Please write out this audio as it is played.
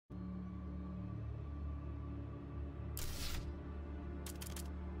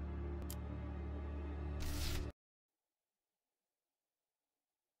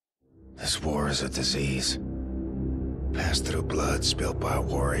This war is a disease. Passed through blood spilled by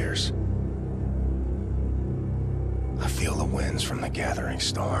warriors. I feel the winds from the gathering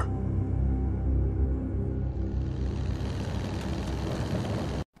storm.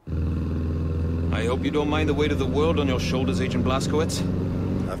 I hope you don't mind the weight of the world on your shoulders, Agent Blazkowicz.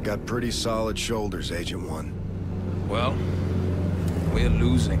 I've got pretty solid shoulders, Agent 1. Well, we're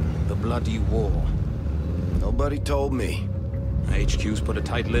losing the bloody war. Nobody told me. HQ's put a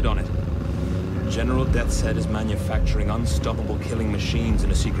tight lid on it. General Deathshead is manufacturing unstoppable killing machines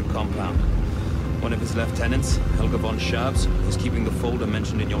in a secret compound. One of his lieutenants, Helga von Schabs, is keeping the folder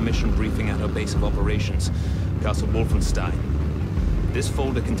mentioned in your mission briefing at her base of operations, Castle Wolfenstein. This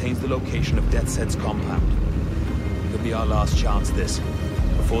folder contains the location of Deathshead's compound. Could be our last chance, this,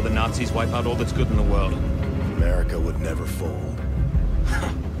 before the Nazis wipe out all that's good in the world. America would never fold.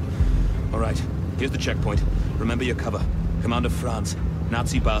 All right, here's the checkpoint. Remember your cover. Commander Franz,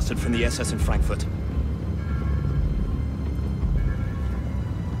 Nazi bastard from the SS in Frankfurt.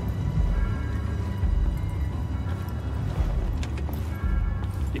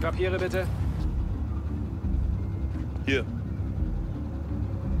 Die Papiere bitte. Hier.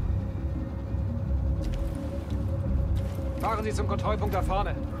 Fahren Sie zum Kontrollpunkt da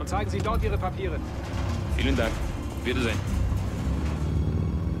vorne und zeigen Sie dort Ihre Papiere. Vielen Dank. Wiedersehen.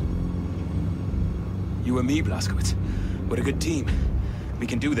 You and me, Blazkowicz. We're a good team. We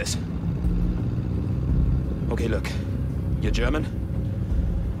can do this. Okay, look. You're German?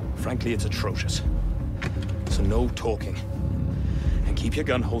 Frankly, it's atrocious. So no talking. And keep your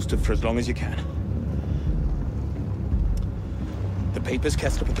gun holstered for as long as you can. The papers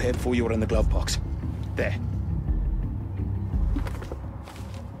Kessler prepared for you are in the glove box. There.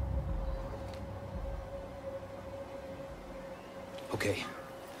 Okay.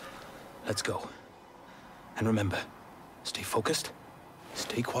 Let's go. And remember, stay focused,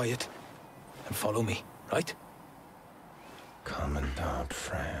 stay quiet, and follow me, right? Kommandant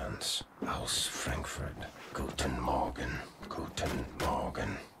Franz aus Frankfurt. Guten Morgen. Guten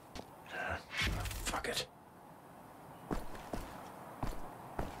Morgen. Fuck it.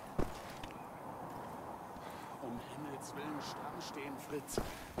 Um Himmels Willen, stramm stehen, Fritz.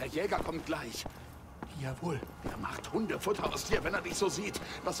 Der Jäger kommt gleich. Jawohl. Er macht Hundefutter aus dir, wenn er dich so sieht.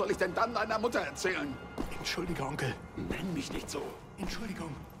 Was soll ich denn dann deiner Mutter erzählen? Entschuldige, Onkel. Nenn mich nicht so.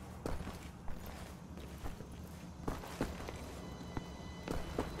 Entschuldigung.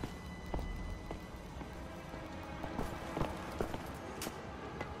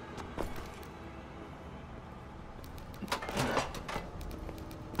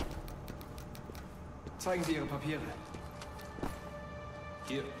 Zeigen Sie Ihre Papiere.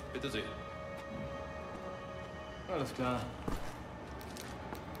 Hier, bitte sehen. Alles klar.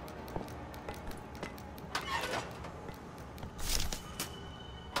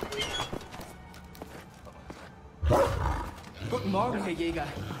 Guten Morgen, Herr Jäger.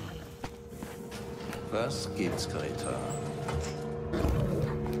 Was gibt's, Greta?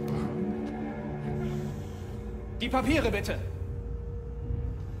 Die Papiere bitte.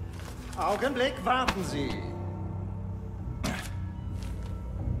 Augenblick, warten Sie.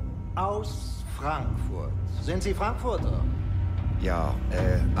 Aus Frankfurt. Sind Sie Frankfurter? Ja,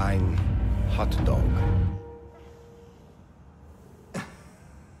 ein Hotdog.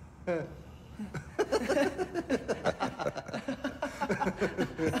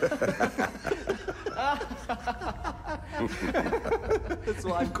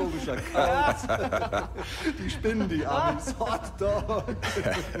 So ein komischer Kauz. Die spinnen, die Amis. Hotdog.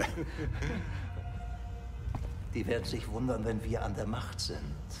 Die werden sich wundern, wenn wir an der Macht sind.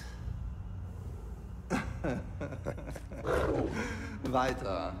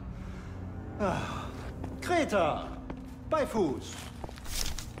 Weiter. Kreta. Bei Fuß.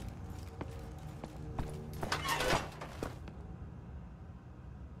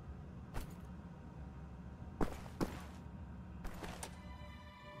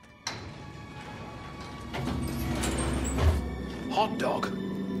 Hot dog.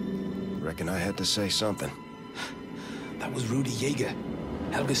 Reckon I had to say something. That was Rudy Jaeger,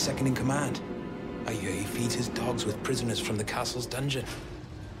 Helga's second in command. I hear he feeds his dogs with prisoners from the castle's dungeon.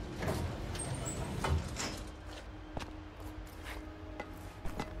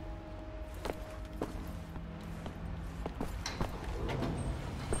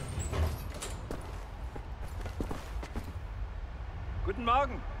 Guten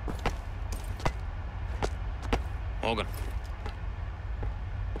Morgen. Morgen.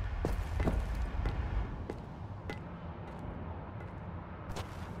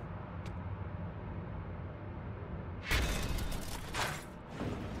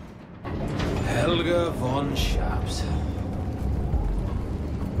 Helga von Schabs.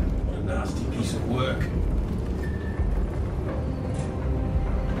 piece of work.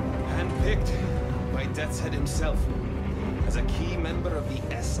 Handpicked by Death's Head himself as a key member of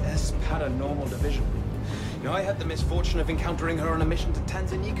the SS Paranormal Division. You know, I had the misfortune of encountering her on a mission to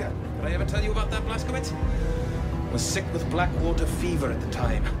Tanzania. Did I ever tell you about that, Blazkowicz? Was sick with blackwater fever at the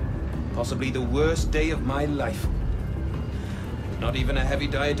time. Possibly the worst day of my life. Not even a heavy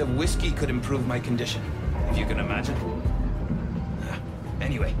diet of whiskey could improve my condition, if you can imagine.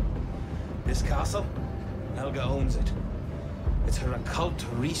 Anyway, this castle, Helga owns it. It's her occult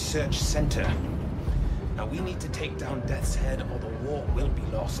research center. Now we need to take down Death's Head or the war will be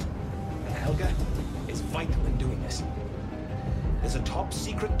lost. And Helga is vital in doing this. There's a top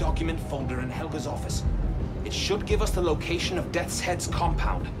secret document folder in Helga's office. It should give us the location of Death's Head's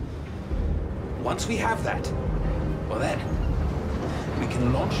compound. Once we have that, well then, we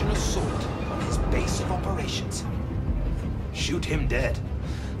can launch an assault on his base of operations. Shoot him dead,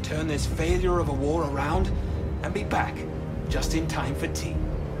 turn this failure of a war around, and be back just in time for tea.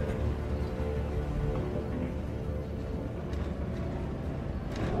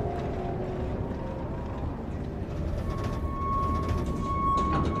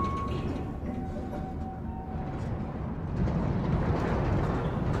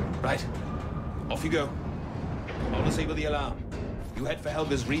 Right. Off you go. I'll disable the alarm. You head for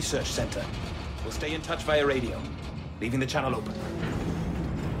Helga's research center. We'll stay in touch via radio, leaving the channel open.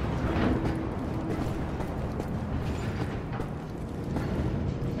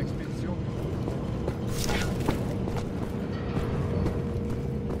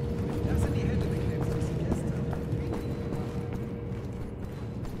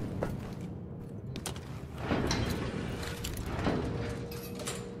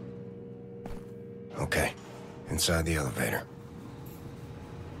 Okay. Inside the elevator.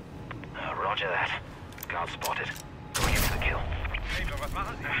 Roger that. Guard spotted. Going in for the kill.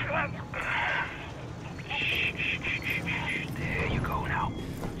 Shh. There you go now.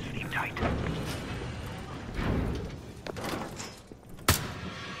 Sleep tight.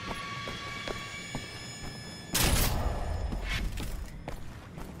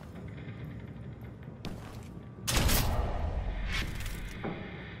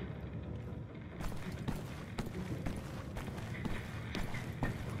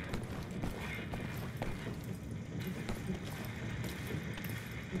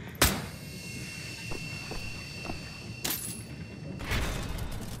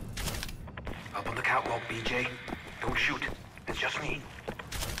 Up on the catwalk, BJ. Don't shoot. It's just me.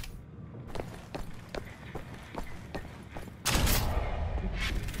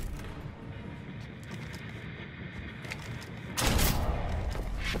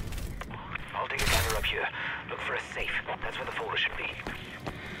 I'll take a gander up here. Look for a safe. That's where the folder should be.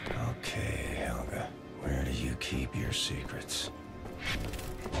 Okay, Helga. Where do you keep your secrets?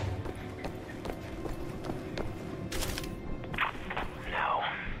 Now,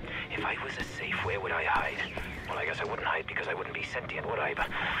 if I was a safe, where would I hide? Well, I guess I wouldn't hide because I wouldn't be sentient, would I? But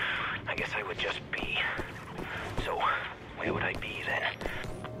I guess I would just be. So, where would I be then?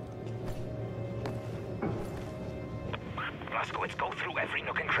 Blazkowicz, go through every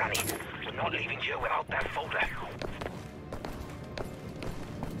nook and cranny. We're not leaving here without that folder.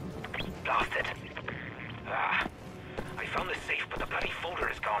 Blast it. I found the safe, but the bloody folder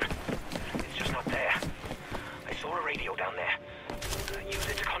is gone. It's just not there. I saw a radio down there. Use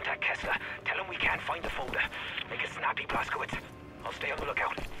it to contact Kessler. Tell him we can't find the folder. Make it snappy, Blazkowicz. I'll stay on the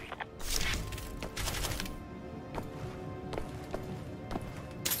lookout.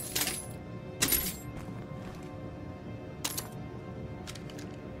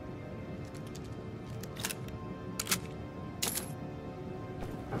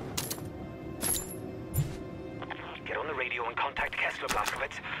 Get on the radio and contact Kessler,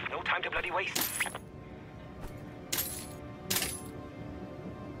 Blazkowicz. No time to bloody waste.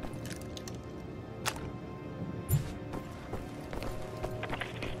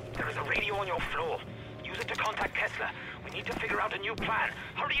 On your floor. Use it to contact Kessler. We need to figure out a new plan.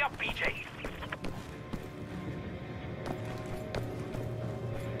 Hurry up, BJ.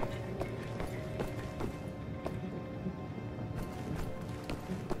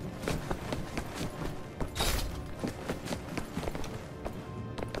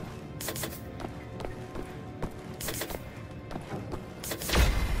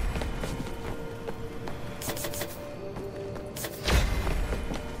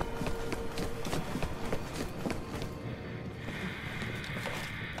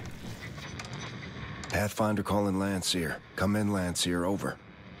 Pathfinder calling Landseer. Come in, Landseer. Over.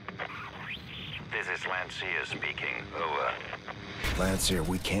 This is Landseer speaking. Over. Landseer,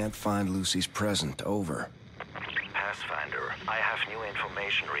 we can't find Lucy's present. Over. Pathfinder, I have new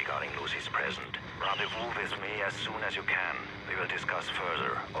information regarding Lucy's present. Rendezvous with me as soon as you can. We will discuss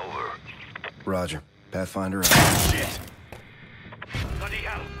further. Over. Roger. Pathfinder out. Shit! Bloody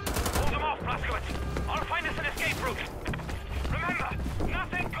hell! Hold them off, Blazkowicz! I'll find us an escape route! Remember,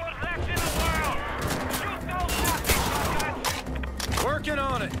 nothing good left in the world! Shoot those bastards, Blazkowicz! Working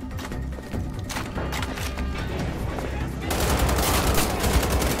on it!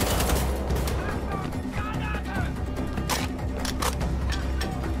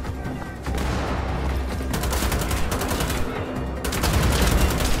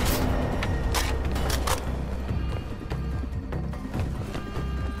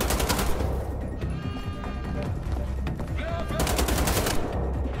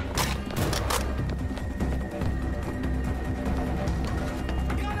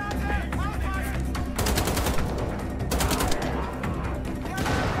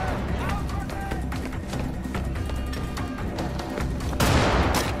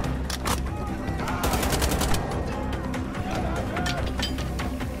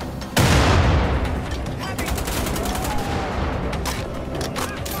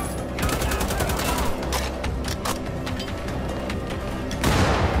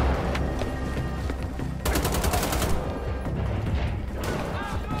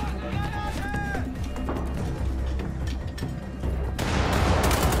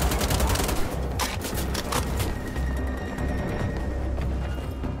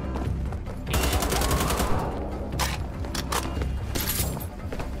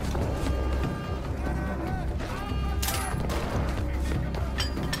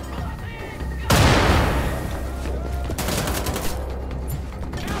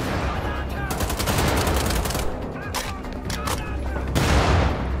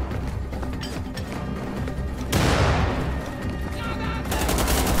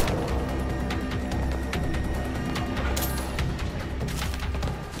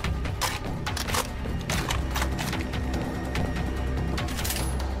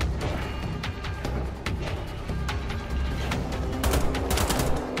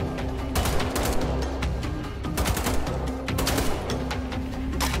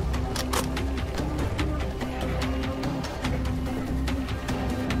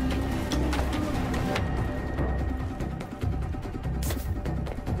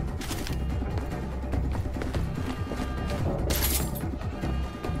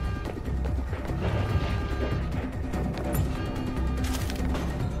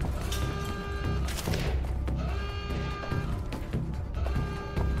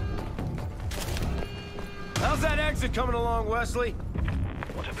 How's that exit coming along, Wesley?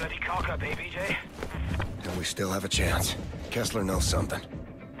 What a bloody cock-up, eh, BJ? And we still have a chance. Kessler knows something.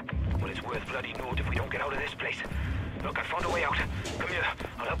 Well, it's worth bloody note if we don't get out of this place. Look, I found a way out. Come here,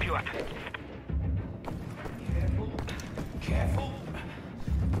 I'll help you up. Careful.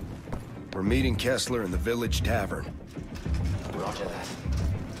 We're meeting Kessler in the village tavern. Roger that.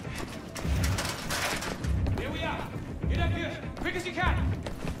 Here we are. Get up here, quick as you can.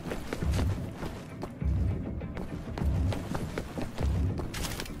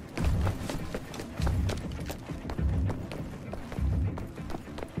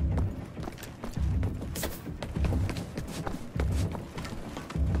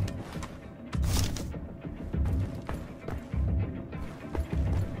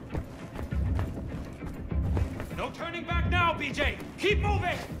 No turning back now, BJ! Keep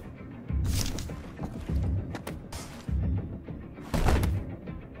moving!